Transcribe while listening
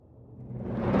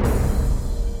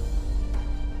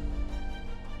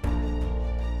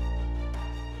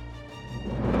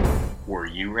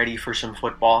you ready for some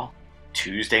football?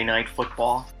 Tuesday night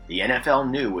football? The NFL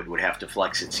knew it would have to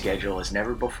flex its schedule as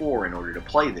never before in order to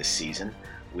play this season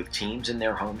with teams in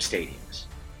their home stadiums.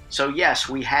 So yes,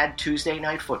 we had Tuesday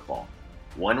night football,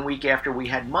 1 week after we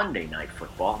had Monday night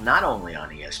football, not only on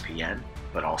ESPN,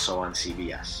 but also on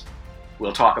CBS.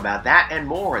 We'll talk about that and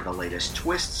more, the latest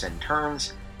twists and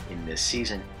turns in this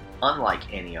season,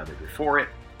 unlike any other before it,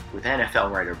 with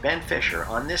NFL writer Ben Fisher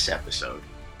on this episode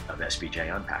of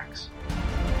SBJ Unpacks.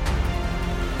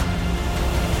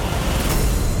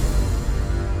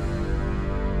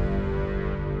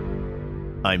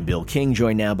 I'm Bill King,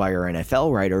 joined now by our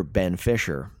NFL writer, Ben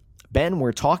Fisher. Ben,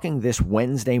 we're talking this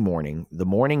Wednesday morning, the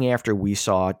morning after we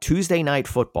saw Tuesday night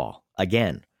football.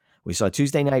 Again, we saw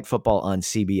Tuesday night football on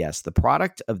CBS, the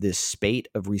product of this spate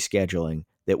of rescheduling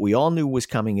that we all knew was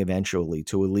coming eventually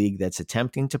to a league that's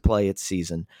attempting to play its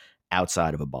season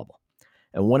outside of a bubble.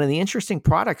 And one of the interesting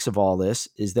products of all this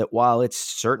is that while it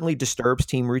certainly disturbs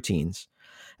team routines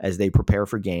as they prepare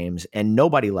for games, and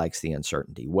nobody likes the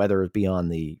uncertainty, whether it be on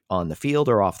the field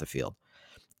or off the field,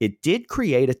 it did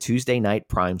create a Tuesday night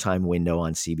primetime window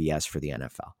on CBS for the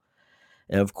NFL.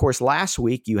 And of course, last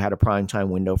week you had a primetime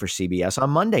window for CBS on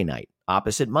Monday night,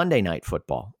 opposite Monday Night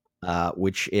Football,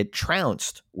 which it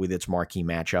trounced with its marquee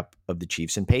matchup of the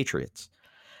Chiefs and Patriots.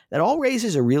 That all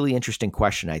raises a really interesting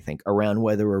question, I think, around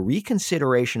whether a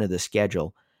reconsideration of the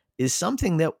schedule is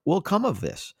something that will come of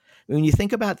this. When you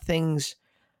think about things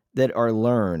that are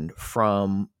learned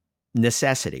from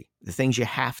necessity, the things you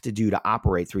have to do to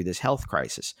operate through this health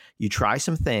crisis, you try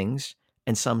some things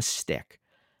and some stick.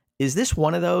 Is this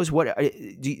one of those? What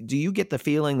do you get the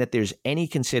feeling that there's any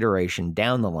consideration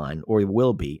down the line, or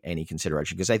will be any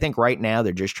consideration? Because I think right now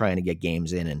they're just trying to get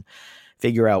games in and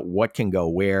figure out what can go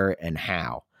where and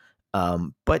how.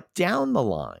 But down the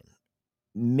line,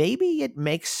 maybe it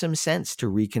makes some sense to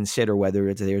reconsider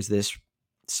whether there's this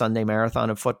Sunday marathon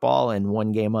of football and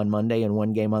one game on Monday and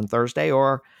one game on Thursday,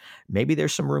 or maybe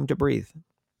there's some room to breathe.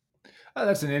 Oh,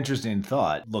 that's an interesting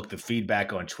thought. Look, the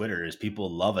feedback on Twitter is people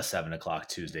love a 7 o'clock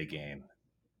Tuesday game.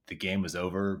 The game was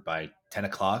over by 10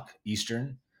 o'clock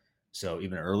Eastern, so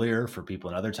even earlier for people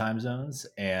in other time zones.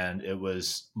 And it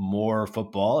was more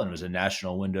football, and it was a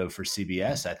national window for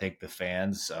CBS. I think the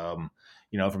fans, from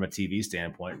a TV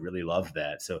standpoint, really loved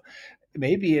that. So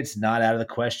maybe it's not out of the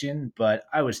question, but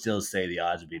I would still say the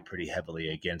odds would be pretty heavily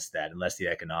against that unless the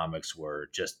economics were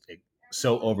just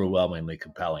so overwhelmingly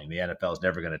compelling. The NFL is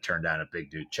never going to turn down a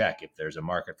big dude check. If there's a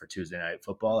market for Tuesday night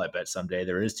football, I bet someday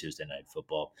there is Tuesday night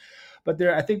football. But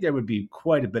I think there would be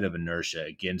quite a bit of inertia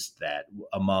against that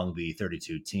among the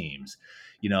 32 teams.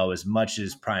 As much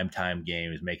as primetime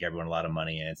games make everyone a lot of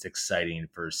money and it's exciting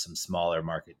for some smaller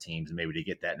market teams and maybe to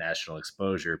get that national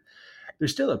exposure,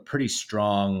 there's still a pretty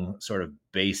strong sort of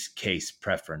base case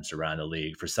preference around the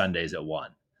league for Sundays at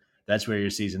 1. That's where your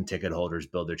season ticket holders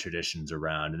build their traditions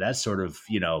around. And that's sort of,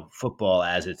 football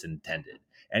as it's intended.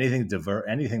 Anything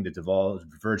that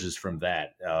diverges from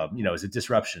that, is a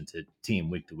disruption to team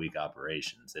week-to-week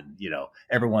operations. And,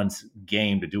 everyone's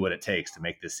game to do what it takes to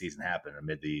make this season happen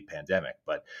amid the pandemic.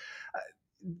 But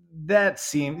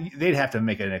they'd have to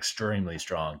make an extremely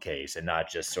strong case and not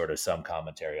just sort of some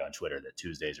commentary on Twitter that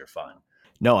Tuesdays are fun.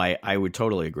 No, I would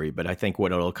totally agree. But I think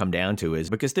what it'll come down to is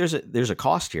because there's a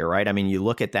cost here, right? I mean, you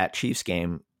look at that Chiefs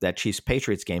game, that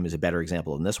Chiefs-Patriots game is a better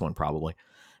example than this one probably,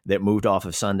 that moved off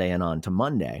of Sunday and on to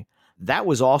Monday. That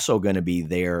was also going to be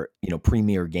their,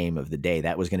 premier game of the day.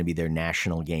 That was going to be their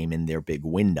national game in their big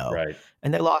window. Right.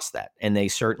 And they lost that. And they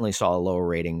certainly saw a lower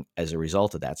rating as a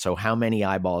result of that. So how many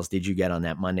eyeballs did you get on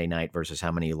that Monday night versus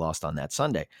how many you lost on that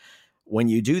Sunday? When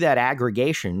you do that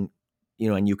aggregation,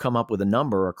 and you come up with a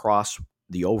number across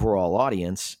the overall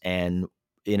audience, and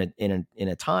in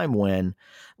a time when,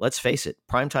 let's face it,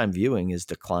 primetime viewing is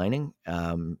declining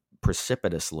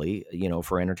precipitously,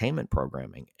 for entertainment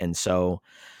programming. And so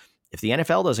if the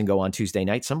NFL doesn't go on Tuesday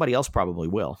night, somebody else probably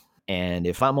will. And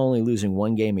if I'm only losing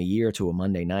one game a year to a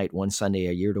Monday night, one Sunday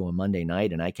a year to a Monday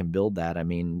night, and I can build that, I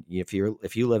mean, if you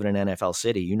live in an NFL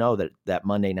city, you know that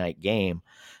Monday night game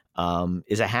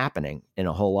is a happening in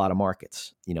a whole lot of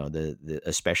markets,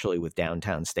 especially with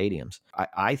downtown stadiums.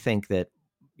 I think that,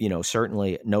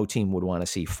 certainly no team would want to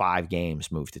see 5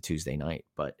 games move to Tuesday night.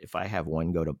 But if I have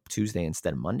one go to Tuesday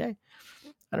instead of Monday,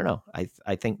 I don't know.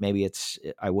 I think maybe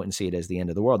I wouldn't see it as the end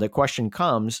of the world. The question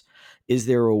comes, is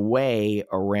there a way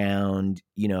around,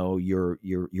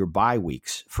 your bye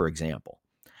weeks, for example,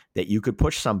 that you could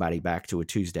push somebody back to a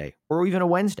Tuesday or even a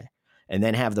Wednesday and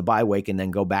then have the bye week and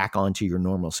then go back onto your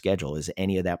normal schedule? Is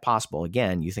any of that possible?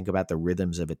 Again, you think about the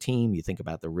rhythms of a team, you think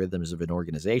about the rhythms of an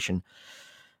organization.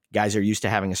 Guys are used to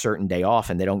having a certain day off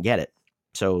and they don't get it.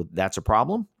 So that's a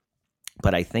problem.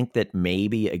 But I think that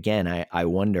maybe, again, I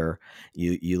wonder,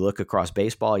 you look across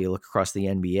baseball, you look across the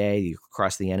NBA, you look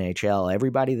across the NHL,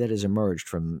 everybody that has emerged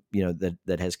from,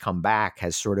 that has come back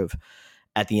has sort of,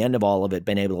 at the end of all of it,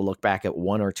 been able to look back at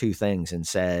one or two things and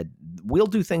said, we'll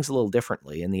do things a little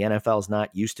differently. And the NFL is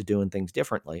not used to doing things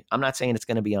differently. I'm not saying it's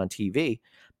going to be on TV,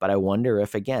 but I wonder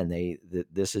if, again,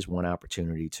 this is one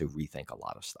opportunity to rethink a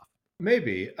lot of stuff.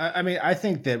 Maybe. I mean, I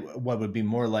think that what would be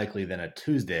more likely than a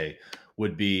Tuesday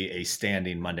would be a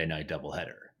standing Monday night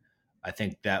doubleheader. I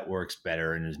think that works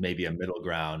better and is maybe a middle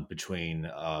ground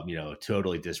between,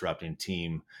 totally disrupting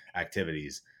team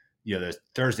activities. The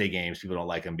Thursday games, people don't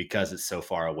like them because it's so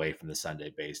far away from the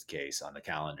Sunday-based case on the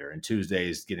calendar. And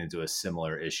Tuesdays get into a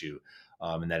similar issue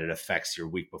in that it affects your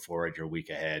week before and your week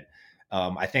ahead.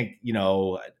 I think,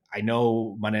 I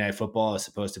know Monday Night Football is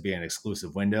supposed to be an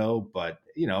exclusive window, but,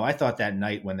 I thought that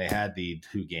night when they had the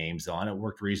two games on, it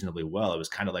worked reasonably well. It was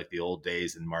kind of like the old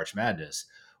days in March Madness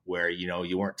where,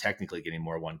 you weren't technically getting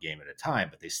more one game at a time,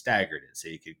 but they staggered it. So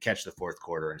you could catch the fourth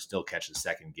quarter and still catch the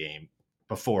second game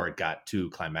before it got too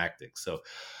climactic. So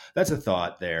that's a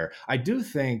thought there. I do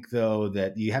think, though,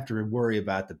 that you have to worry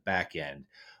about the back end.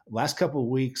 Last couple of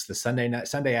weeks, the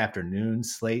Sunday afternoon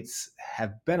slates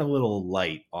have been a little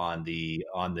light on the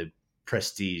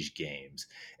prestige games,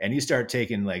 and you start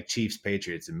taking like Chiefs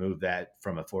Patriots and move that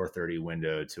from a 4:30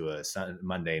 window to a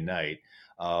Monday night.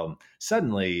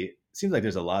 Suddenly, it seems like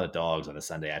there's a lot of dogs on the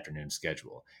Sunday afternoon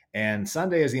schedule. And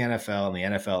Sunday is the NFL, and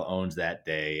the NFL owns that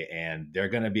day, and they're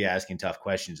going to be asking tough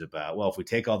questions about, well, if we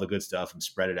take all the good stuff and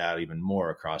spread it out even more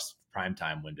across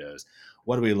primetime windows,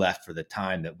 what are we left for the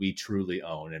time that we truly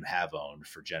own and have owned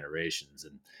for generations?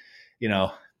 And,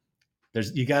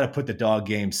 you got to put the dog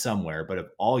game somewhere, but if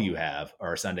all you have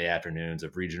are Sunday afternoons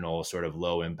of regional sort of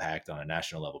low impact on a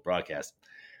national level broadcast,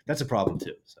 that's a problem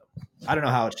too. So I don't know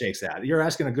how it shakes out. You're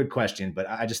asking a good question, but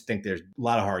I just think there's a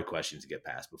lot of hard questions to get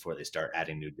past before they start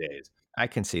adding new days. I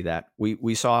can see that.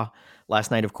 We saw last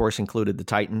night, of course, included the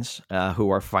Titans, who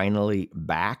are finally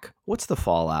back. What's the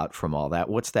fallout from all that?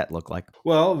 What's that look like?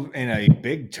 Well, in a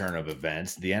big turn of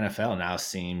events, the NFL now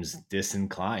seems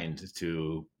disinclined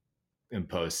to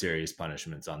impose serious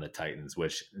punishments on the Titans,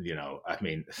 which,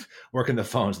 working the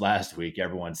phones last week,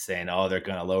 everyone's saying, oh, they're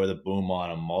going to lower the boom on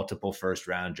them, multiple first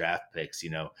round draft picks,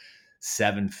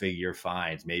 7-figure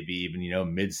fines, maybe even,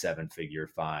 mid 7-figure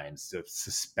fines, so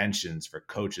suspensions for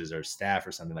coaches or staff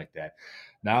or something like that.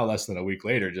 Now, less than a week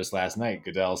later, just last night,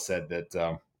 Goodell said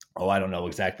that, I don't know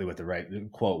exactly what the right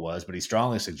quote was, but he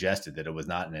strongly suggested that it was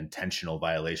not an intentional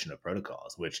violation of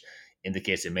protocols, which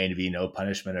indicates there may be no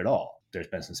punishment at all. There's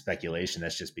been some speculation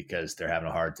that's just because they're having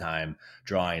a hard time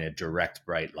drawing a direct,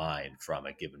 bright line from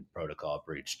a given protocol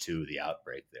breach to the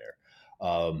outbreak there,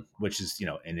 which is,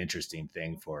 an interesting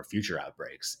thing for future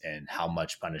outbreaks and how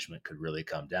much punishment could really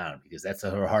come down, because that's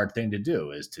a hard thing to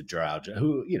do, is to draw out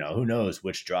who knows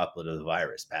which droplet of the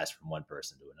virus passed from one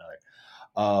person to another.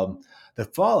 The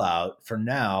fallout for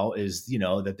now is,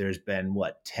 that there's been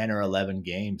 10 or 11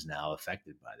 games now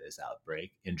affected by this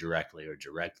outbreak, indirectly or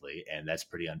directly. And that's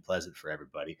pretty unpleasant for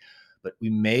everybody, but we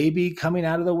may be coming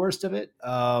out of the worst of it.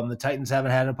 The Titans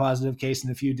haven't had a positive case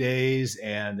in a few days,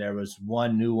 and there was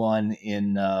one new one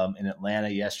in Atlanta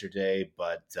yesterday.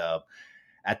 But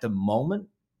at the moment,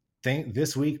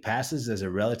 this week passes as a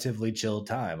relatively chill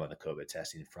time on the COVID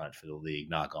testing front for the league,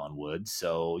 knock on wood.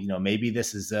 So, maybe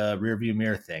this is a rearview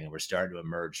mirror thing and we're starting to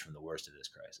emerge from the worst of this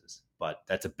crisis. But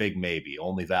that's a big maybe,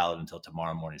 only valid until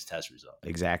tomorrow morning's test result.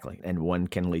 Exactly. And one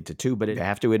can lead to two, but I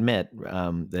have to admit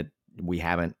that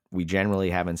we generally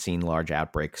haven't seen large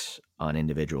outbreaks on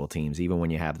individual teams, even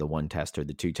when you have the one test or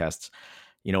the two tests.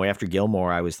 After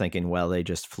Gilmore, I was thinking, well, they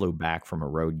just flew back from a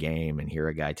road game and here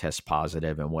a guy tests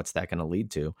positive, and what's that going to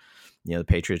lead to? The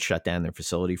Patriots shut down their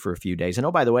facility for a few days. And,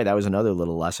 oh, by the way, that was another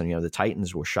little lesson. The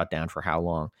Titans were shut down for how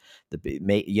long?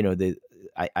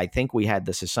 I think we had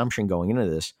this assumption going into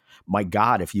this, my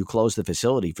God, if you close the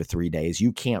facility for 3 days,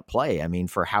 you can't play. I mean,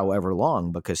 for however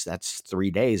long, because that's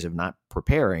 3 days of not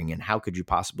preparing. And how could you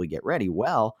possibly get ready?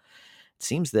 Well, it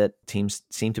seems that teams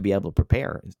seem to be able to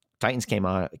prepare. Titans came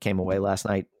away last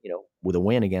night, with a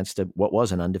win against what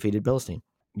was an undefeated Bills team.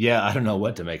 Yeah, I don't know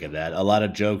what to make of that. A lot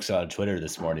of jokes on Twitter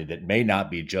this morning that may not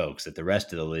be jokes, that the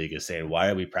rest of the league is saying, why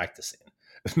are we practicing?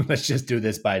 let's just do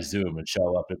this by Zoom and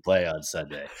show up and play on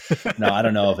Sunday. Now, I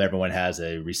don't know if everyone has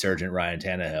a resurgent Ryan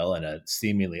Tannehill and a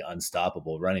seemingly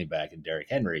unstoppable running back in Derrick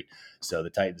Henry. So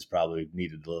the Titans probably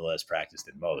needed a little less practice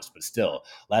than most. But still,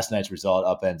 last night's result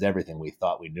upends everything we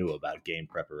thought we knew about game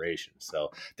preparation. So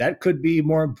that could be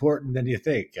more important than you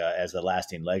think as a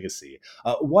lasting legacy.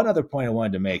 One other point I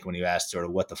wanted to make when you asked sort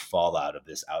of what the fallout of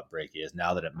this outbreak is,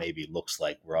 now that it maybe looks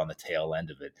like we're on the tail end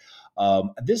of it.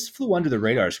 This flew under the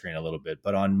radar screen a little bit,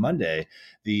 but on Monday,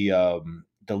 the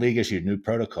league issued new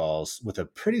protocols with a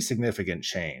pretty significant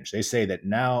change. They say that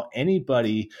now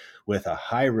anybody with a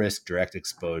high risk direct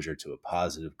exposure to a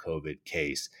positive COVID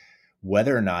case,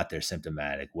 whether or not they're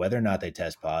symptomatic, whether or not they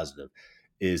test positive,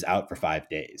 is out for 5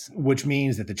 days, which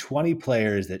means that the 20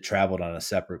 players that traveled on a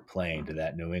separate plane to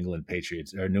that New England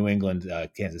Patriots or New England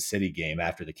Kansas City game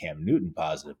after the Cam Newton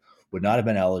positive would not have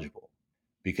been eligible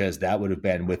because that would have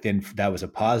been that was a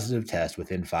positive test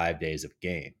within 5 days of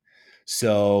game.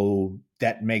 So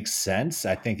that makes sense.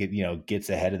 I think it, gets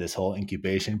ahead of this whole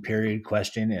incubation period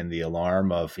question and the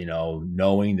alarm of,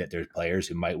 knowing that there's players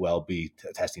who might well be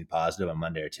testing positive on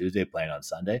Monday or Tuesday playing on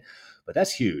Sunday. But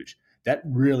that's huge. That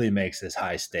really makes this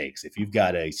high stakes. If you've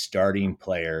got a starting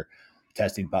player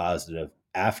testing positive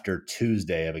after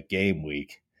Tuesday of a game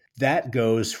week, that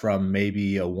goes from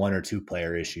maybe a 1 or 2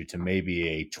 player issue to maybe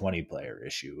a 20 player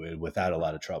issue without a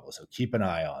lot of trouble. So keep an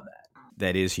eye on that.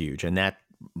 That is huge. And that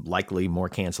likely more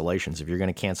cancellations. If you're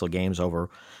going to cancel games over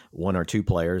 1 or 2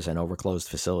 players and over closed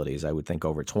facilities, I would think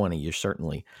over 20, you're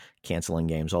certainly canceling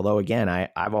games. Although, again,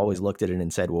 I've always looked at it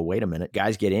and said, well, wait a minute,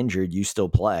 guys get injured, you still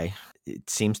play. It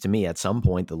seems to me at some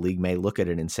point the league may look at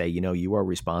it and say, you are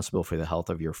responsible for the health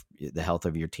of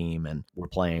your team, and we're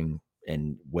playing,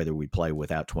 and whether we play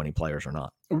without 20 players or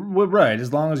not. Well, right.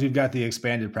 As long as you've got the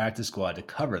expanded practice squad to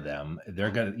cover them, they're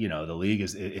going to, the league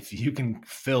is, if you can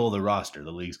fill the roster,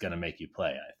 the league's going to make you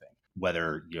play, I think,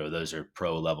 whether, those are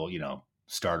pro level,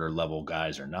 starter level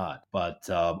guys or not. But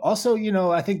also,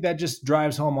 I think that just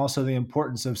drives home also the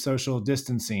importance of social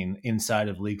distancing inside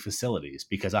of league facilities,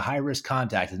 because a high risk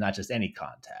contact is not just any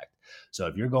contact. So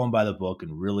if you're going by the book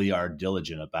and really are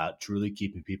diligent about truly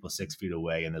keeping people 6 feet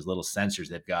away, and there's little sensors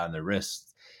they've got on their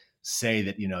wrists say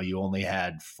that, you only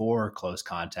had 4 close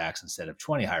contacts instead of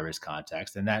 20 high risk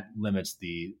contacts, then that limits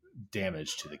the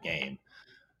damage to the game.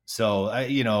 So,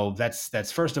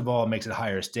 that's first of all, makes it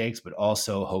higher stakes, but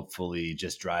also hopefully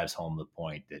just drives home the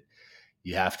point that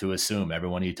you have to assume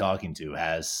everyone you're talking to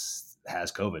has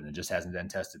COVID and just hasn't been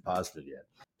tested positive yet.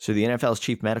 So the NFL's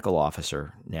chief medical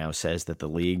officer now says that the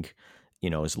league,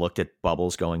 has looked at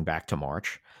bubbles going back to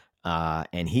March,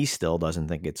 and he still doesn't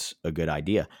think it's a good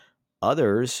idea.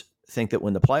 Others think that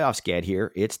when the playoffs get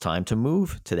here, it's time to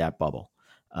move to that bubble,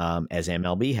 as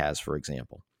MLB has, for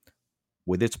example,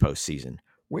 with its postseason.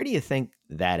 Where do you think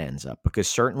that ends up? Because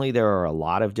certainly there are a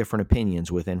lot of different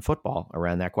opinions within football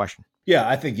around that question. Yeah,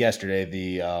 I think yesterday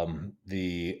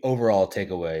the overall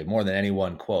takeaway, more than any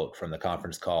one quote from the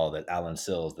conference call that Alan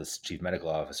Sills, this chief medical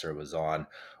officer, was on,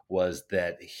 was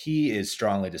that he is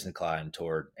strongly disinclined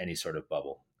toward any sort of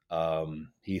bubble.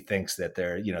 He thinks that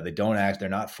they're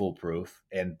not foolproof,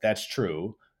 and that's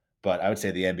true. But I would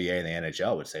say the NBA and the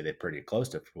NHL would say they're pretty close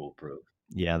to foolproof.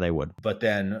 Yeah, they would. But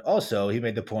then also he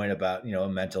made the point about,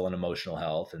 mental and emotional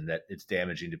health, and that it's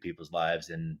damaging to people's lives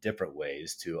in different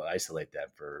ways to isolate them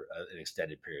for an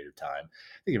extended period of time.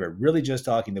 I think if we're really just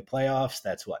talking the playoffs,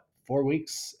 that's what, 4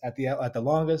 weeks at the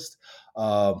longest,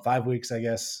 5 weeks, I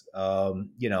guess. I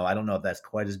don't know if that's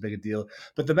quite as big a deal,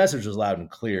 but the message was loud and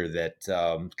clear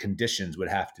that conditions would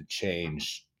have to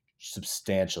change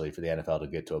substantially for the NFL to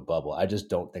get to a bubble. I just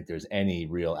don't think there's any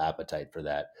real appetite for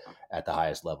that at the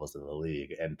highest levels of the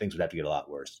league, and things would have to get a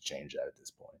lot worse to change that at this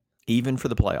point. Even for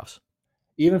the playoffs?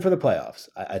 Even for the playoffs.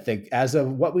 I think as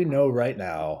of what we know right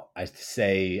now, I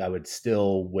say I would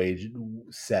still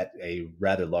set a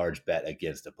rather large bet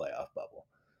against a playoff bubble,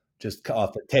 just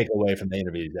off the takeaway from the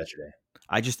interviews yesterday.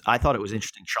 I thought it was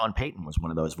interesting. Sean Payton was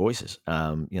one of those voices,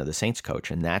 the Saints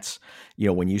coach. And that's,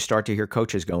 when you start to hear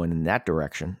coaches going in that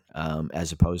direction,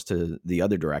 as opposed to the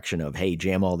other direction of, hey,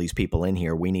 jam all these people in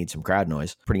here, we need some crowd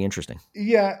noise. Pretty interesting.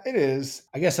 Yeah, it is.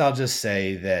 I guess I'll just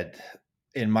say that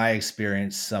in my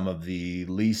experience, some of the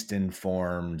least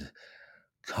informed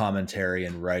commentary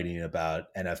and writing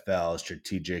about NFL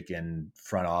strategic and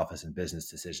front office and business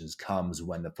decisions comes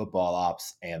when the football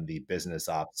ops and the business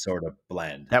ops sort of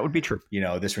blend. That would be true.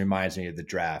 This reminds me of the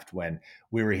draft when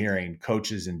we were hearing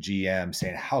coaches and GMs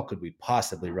saying, how could we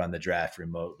possibly run the draft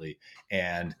remotely?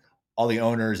 And all the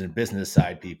owners and business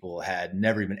side people had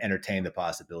never even entertained the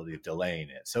possibility of delaying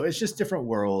it. So it's just different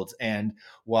worlds. And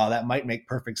while that might make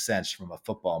perfect sense from a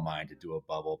football mind to do a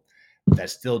bubble, that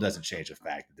still doesn't change the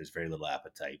fact that there's very little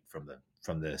appetite from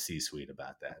the C-suite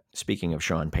about that. Speaking of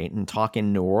Sean Payton, talk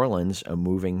in New Orleans of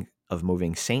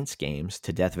moving Saints games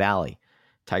to Death Valley,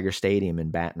 Tiger Stadium in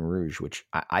Baton Rouge, which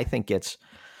I think gets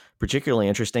particularly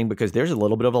interesting because there's a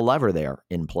little bit of a lever there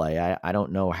in play. I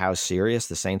don't know how serious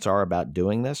the Saints are about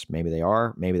doing this. Maybe they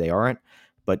are, maybe they aren't,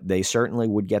 but they certainly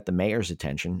would get the mayor's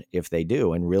attention if they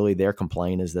do. And really their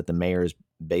complaint is that the mayor's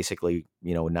basically,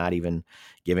 not even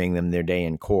giving them their day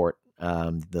in court.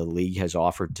 The league has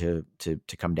offered to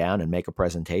come down and make a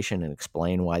presentation and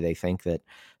explain why they think that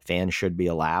fans should be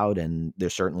allowed. And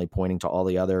they're certainly pointing to all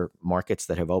the other markets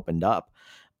that have opened up.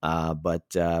 But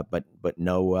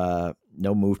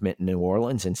no movement in New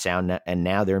Orleans, and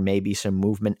now there may be some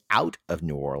movement out of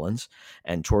New Orleans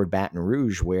and toward Baton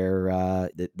Rouge, where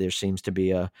there seems to be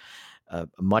a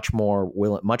much more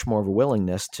of a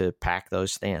willingness to pack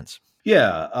those stands.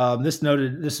 Yeah, this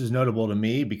is notable to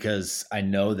me because I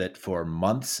know that for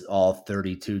months, all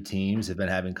 32 teams have been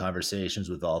having conversations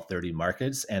with all 30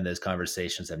 markets, and those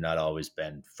conversations have not always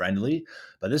been friendly.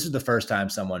 But this is the first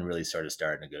time someone really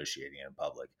started negotiating in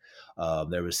public.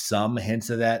 There was some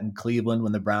hints of that in Cleveland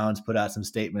when the Browns put out some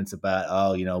statements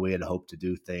about, we had hoped to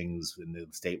do things and the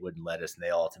state wouldn't let us, and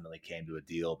they ultimately came to a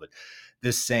deal. But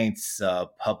this Saints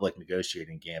public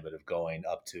negotiating gambit of going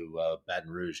up to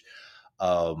Baton Rouge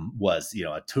was,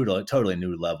 a totally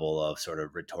new level of sort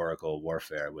of rhetorical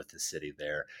warfare with the city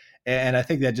there. And I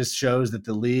think that just shows that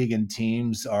the league and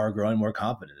teams are growing more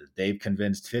confident. They've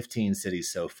convinced 15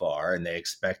 cities so far, and they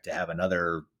expect to have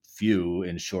another few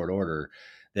in short order,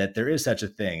 that there is such a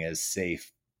thing as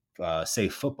safe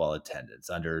football attendance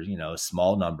under,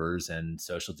 small numbers and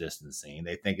social distancing.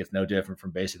 They think it's no different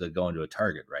from basically going to a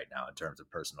Target right now in terms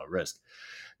of personal risk.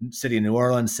 City of New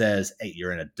Orleans says, hey,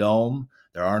 you're in a dome.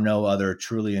 There are no other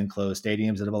truly enclosed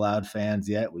stadiums that have allowed fans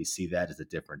yet. We see that as a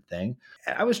different thing.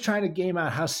 I was trying to game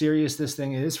out how serious this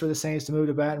thing is for the Saints to move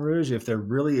to Baton Rouge. If there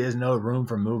really is no room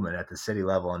for movement at the city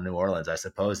level in New Orleans, I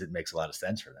suppose it makes a lot of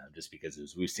sense for them, just because,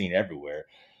 as we've seen everywhere,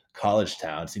 college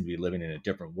towns seem to be living in a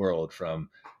different world from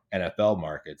NFL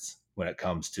markets when it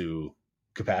comes to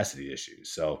capacity issues.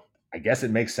 So I guess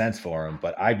it makes sense for him,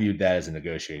 but I viewed that as a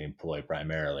negotiating ploy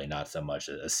primarily, not so much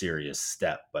a serious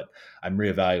step. But I'm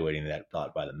reevaluating that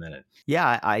thought by the minute.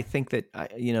 Yeah, I think that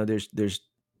there's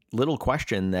little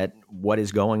question that what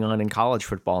is going on in college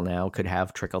football now could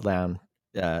have trickle down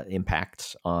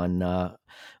impacts on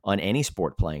any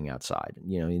sport playing outside.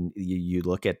 You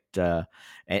look at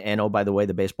and oh, by the way,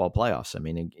 the baseball playoffs. I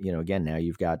mean, again, now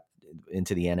you've got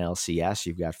into the NLCS,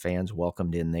 you've got fans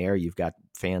welcomed in there, you've got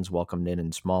fans welcomed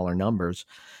in smaller numbers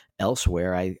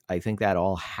elsewhere. I think that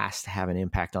all has to have an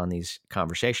impact on these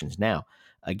conversations. Now,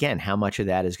 again, how much of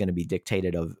that is going to be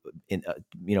dictated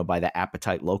by the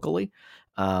appetite locally?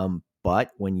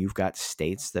 But when you've got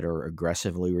states that are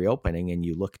aggressively reopening and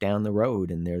you look down the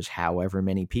road and there's however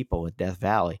many people at Death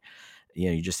Valley,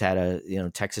 you just had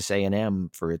Texas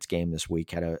A&M for its game this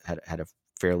week had a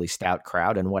fairly stout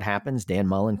crowd. And what happens? Dan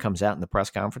Mullen comes out in the press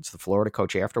conference, the Florida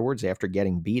coach afterwards, after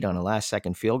getting beat on a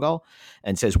last-second field goal,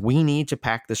 and says, we need to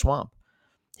pack the swamp.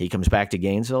 He comes back to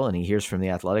Gainesville and he hears from the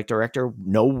athletic director,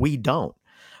 no, we don't.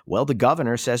 Well, the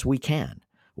governor says we can.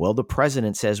 Well, the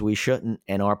president says we shouldn't,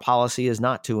 and our policy is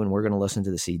not to, and we're going to listen to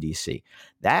the CDC.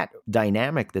 That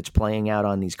dynamic that's playing out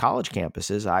on these college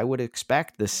campuses, I would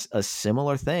expect a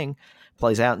similar thing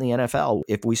plays out in the NFL.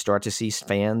 If we start to see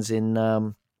fans in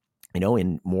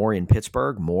more in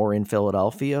Pittsburgh, more in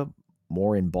Philadelphia,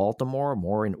 more in Baltimore,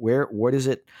 more in what is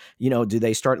it? Do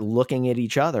they start looking at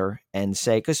each other and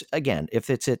say, because again, if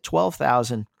it's at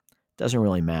 12,000, doesn't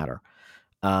really matter.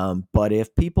 But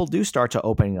if people do start to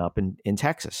opening up in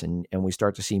Texas and we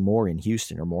start to see more in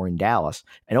Houston or more in Dallas,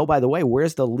 and oh, by the way,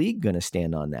 where's the league going to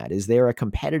stand on that? Is there a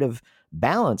competitive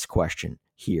balance question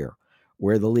here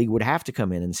where the league would have to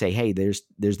come in and say, hey, there's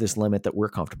this limit that we're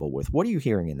comfortable with? What are you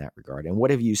hearing in that regard? And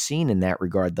what have you seen in that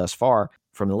regard thus far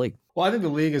from the league? Well, I think the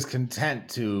league is content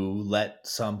to let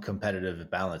some competitive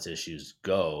balance issues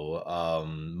go,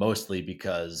 mostly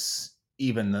because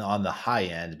even on the high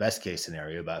end, best case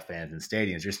scenario about fans in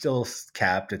stadiums, you're still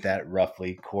capped at that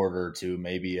roughly quarter to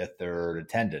maybe a third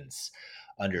attendance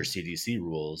under CDC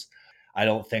rules. I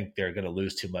don't think they're going to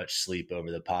lose too much sleep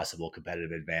over the possible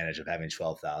competitive advantage of having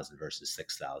 12,000 versus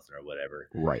 6,000 or whatever.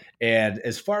 Right. And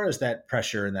as far as that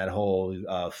pressure and that whole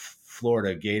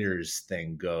Florida Gators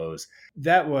thing goes,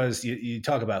 that was, you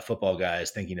talk about football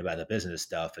guys thinking about the business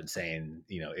stuff and saying,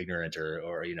 ignorant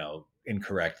or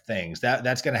incorrect things.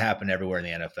 That's going to happen everywhere in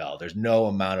the NFL. There's no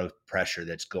amount of pressure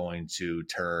that's going to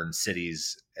turn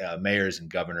cities, mayors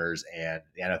and governors and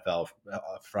the NFL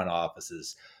front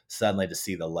offices suddenly to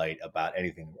see the light about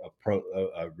anything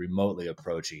remotely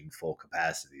approaching full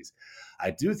capacities.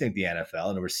 I do think the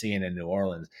NFL, and we're seeing in New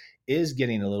Orleans, is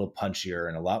getting a little punchier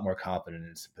and a lot more confident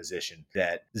in its position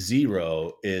that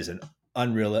zero is an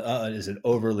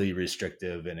overly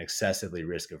restrictive and excessively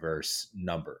risk averse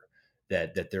number.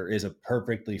 That there is a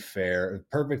perfectly fair,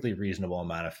 perfectly reasonable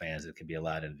amount of fans that can be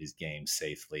allowed into these games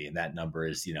safely, and that number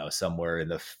is somewhere in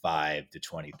the 5 to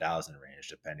 20,000 range,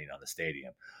 depending on the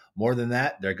stadium. More than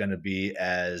that, they're going to be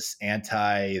as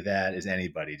anti that as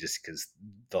anybody, just because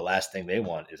the last thing they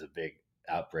want is a big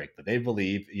outbreak. But they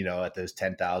believe, at those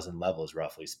 10,000 levels,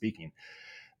 roughly speaking,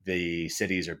 the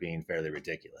cities are being fairly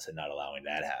ridiculous and not allowing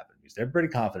that happen because they're pretty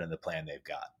confident in the plan they've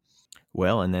got.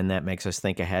 Well, and then that makes us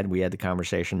think ahead. We had the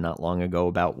conversation not long ago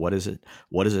about what does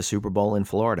a Super Bowl in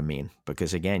Florida mean?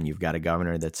 Because again, you've got a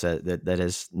governor that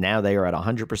is now they are at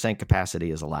 100%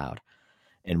 capacity is allowed.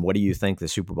 And what do you think the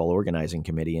Super Bowl organizing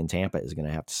committee in Tampa is going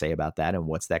to have to say about that? And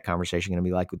what's that conversation going to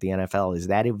be like with the NFL? Is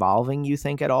that evolving, you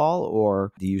think, at all?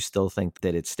 Or do you still think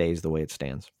that it stays the way it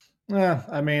stands? Yeah,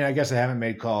 I mean, I guess I haven't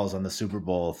made calls on the Super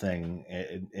Bowl thing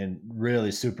in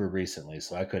really super recently,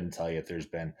 so I couldn't tell you if there's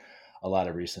been a lot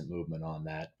of recent movement on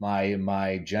that.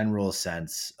 My general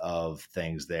sense of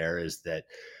things there is that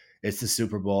it's the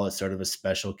Super Bowl. It's sort of a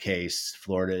special case.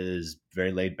 Florida is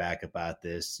very laid back about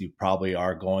this. You probably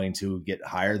are going to get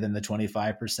higher than the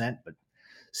 25%, but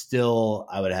still,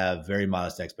 I would have very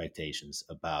modest expectations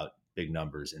about big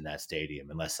numbers in that stadium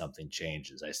unless something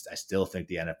changes. I still think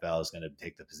the NFL is going to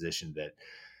take the position that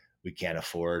we can't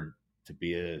afford to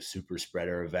be a super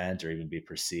spreader event or even be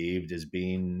perceived as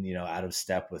being, out of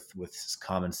step with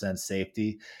common sense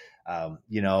safety.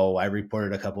 I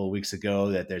reported a couple of weeks ago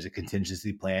that there's a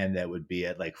contingency plan that would be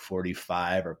at like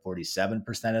 45 or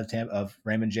 47% of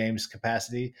Raymond James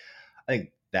capacity. I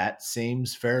think that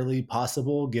seems fairly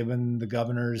possible given the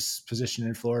governor's position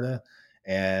in Florida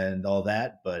and all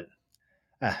that. But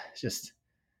it's just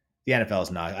the NFL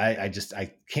is not.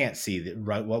 I can't see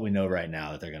what we know right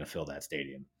now that they're going to fill that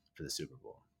stadium for the Super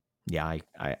Bowl. Yeah,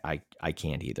 I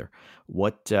can't either.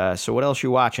 So what else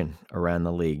you watching around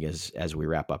the league as we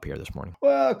wrap up here this morning?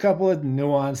 Well, a couple of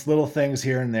nuanced little things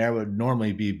here and there would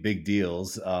normally be big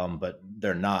deals, but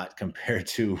they're not compared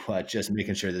to just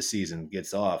making sure the season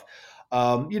gets off. The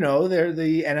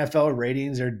NFL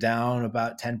ratings are down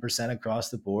about 10% across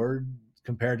the board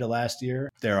compared to last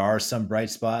year. There are some bright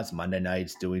spots. Monday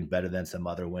night's doing better than some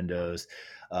other windows.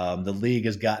 The league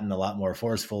has gotten a lot more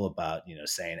forceful about,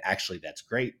 saying actually that's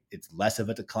great. It's less of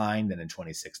a decline than in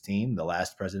 2016, the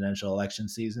last presidential election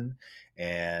season.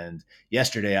 And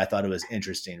yesterday, I thought it was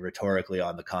interesting rhetorically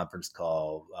on the conference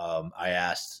call. I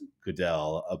asked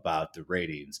Goodell about the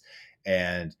ratings,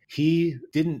 and he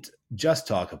didn't just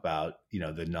talk about,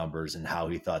 the numbers and how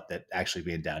he thought that actually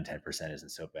being down 10% isn't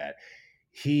so bad.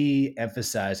 He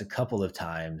emphasized a couple of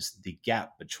times the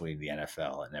gap between the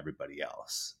NFL and everybody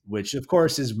else, which of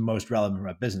course is most relevant from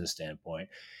a business standpoint.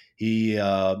 He,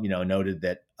 noted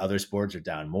that other sports are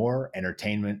down more.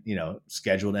 Entertainment,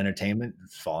 scheduled entertainment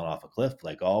has fallen off a cliff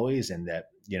like always, and that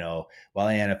while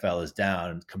the NFL is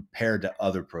down compared to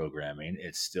other programming,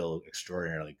 it's still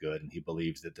extraordinarily good. And he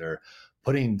believes that they're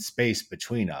putting space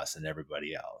between us and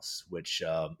everybody else, which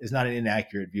is not an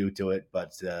inaccurate view to it,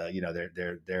 but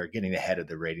they're getting ahead of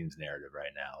the ratings narrative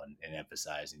right now and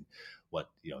emphasizing what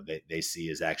they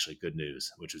see as actually good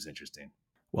news, which was interesting.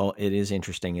 Well, it is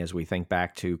interesting as we think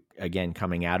back to, again,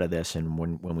 coming out of this and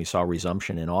when we saw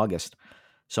resumption in August,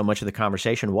 so much of the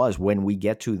conversation was when we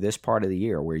get to this part of the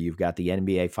year where you've got the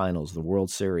NBA Finals, the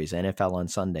World Series, NFL on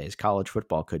Sundays, college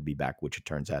football could be back, which it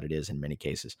turns out it is in many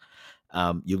cases.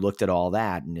 You looked at all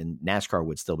that, and NASCAR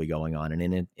would still be going on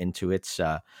and into its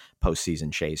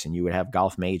postseason chase, and you would have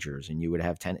golf majors, and you would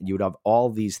have all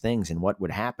these things, and what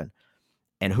would happen,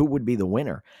 and who would be the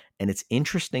winner. And it's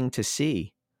interesting to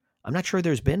see. I'm not sure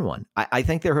there's been one. I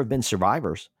think there have been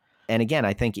survivors. And again,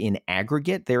 I think in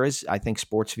aggregate, I think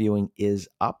sports viewing is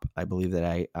up. I believe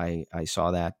that I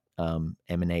saw that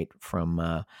emanate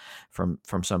from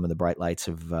some of the bright lights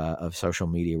of social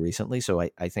media recently. So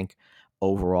I think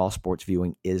overall sports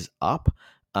viewing is up,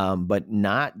 but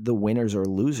not the winners or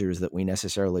losers that we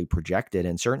necessarily projected,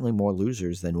 and certainly more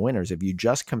losers than winners if you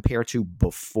just compare to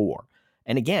before.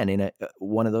 And again, in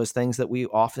one of those things that we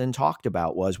often talked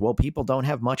about was, well, people don't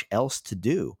have much else to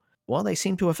do. Well, they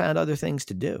seem to have found other things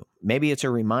to do. Maybe it's a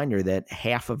reminder that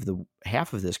half of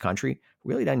this country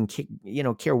really doesn't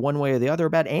care one way or the other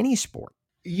about any sport.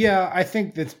 Yeah, I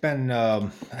think that's been.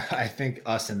 I think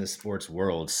us in the sports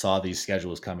world saw these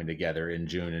schedules coming together in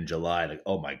June and July. Like,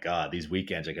 oh my God, these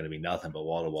weekends are going to be nothing but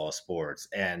wall to wall sports,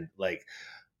 and like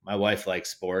My wife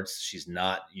likes sports. She's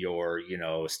not your,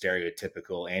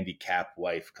 stereotypical Andy Capp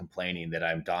wife complaining that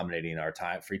I'm dominating our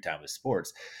free time with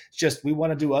sports. It's just we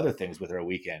want to do other things with our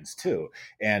weekends too.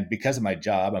 And because of my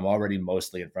job, I'm already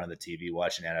mostly in front of the TV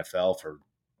watching NFL for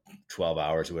 12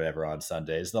 hours or whatever on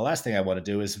Sundays. The last thing I want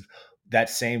to do is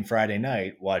that same Friday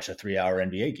night watch a 3-hour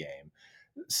NBA game.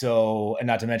 So, and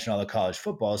not to mention all the college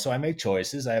football. So I make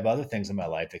choices. I have other things in my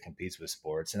life that competes with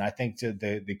sports. And I think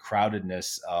the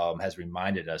crowdedness has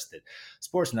reminded us that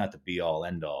sports are not the be all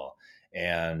end all.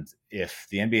 And if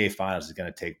the NBA finals is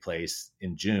going to take place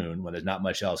in June when there's not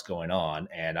much else going on,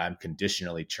 and I'm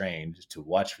conditionally trained to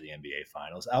watch for the NBA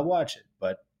finals, I'll watch it.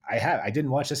 But I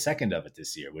didn't watch a second of it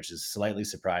this year, which is slightly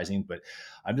surprising, but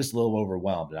I'm just a little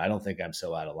overwhelmed. And I don't think I'm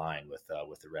so out of line with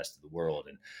the rest of the world.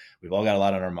 And we've all got a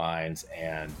lot on our minds.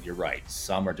 And you're right.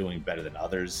 Some are doing better than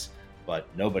others, but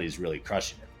nobody's really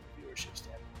crushing it from a viewership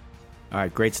standpoint. All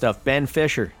right. Great stuff. Ben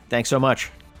Fisher, thanks so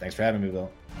much. Thanks for having me, Bill.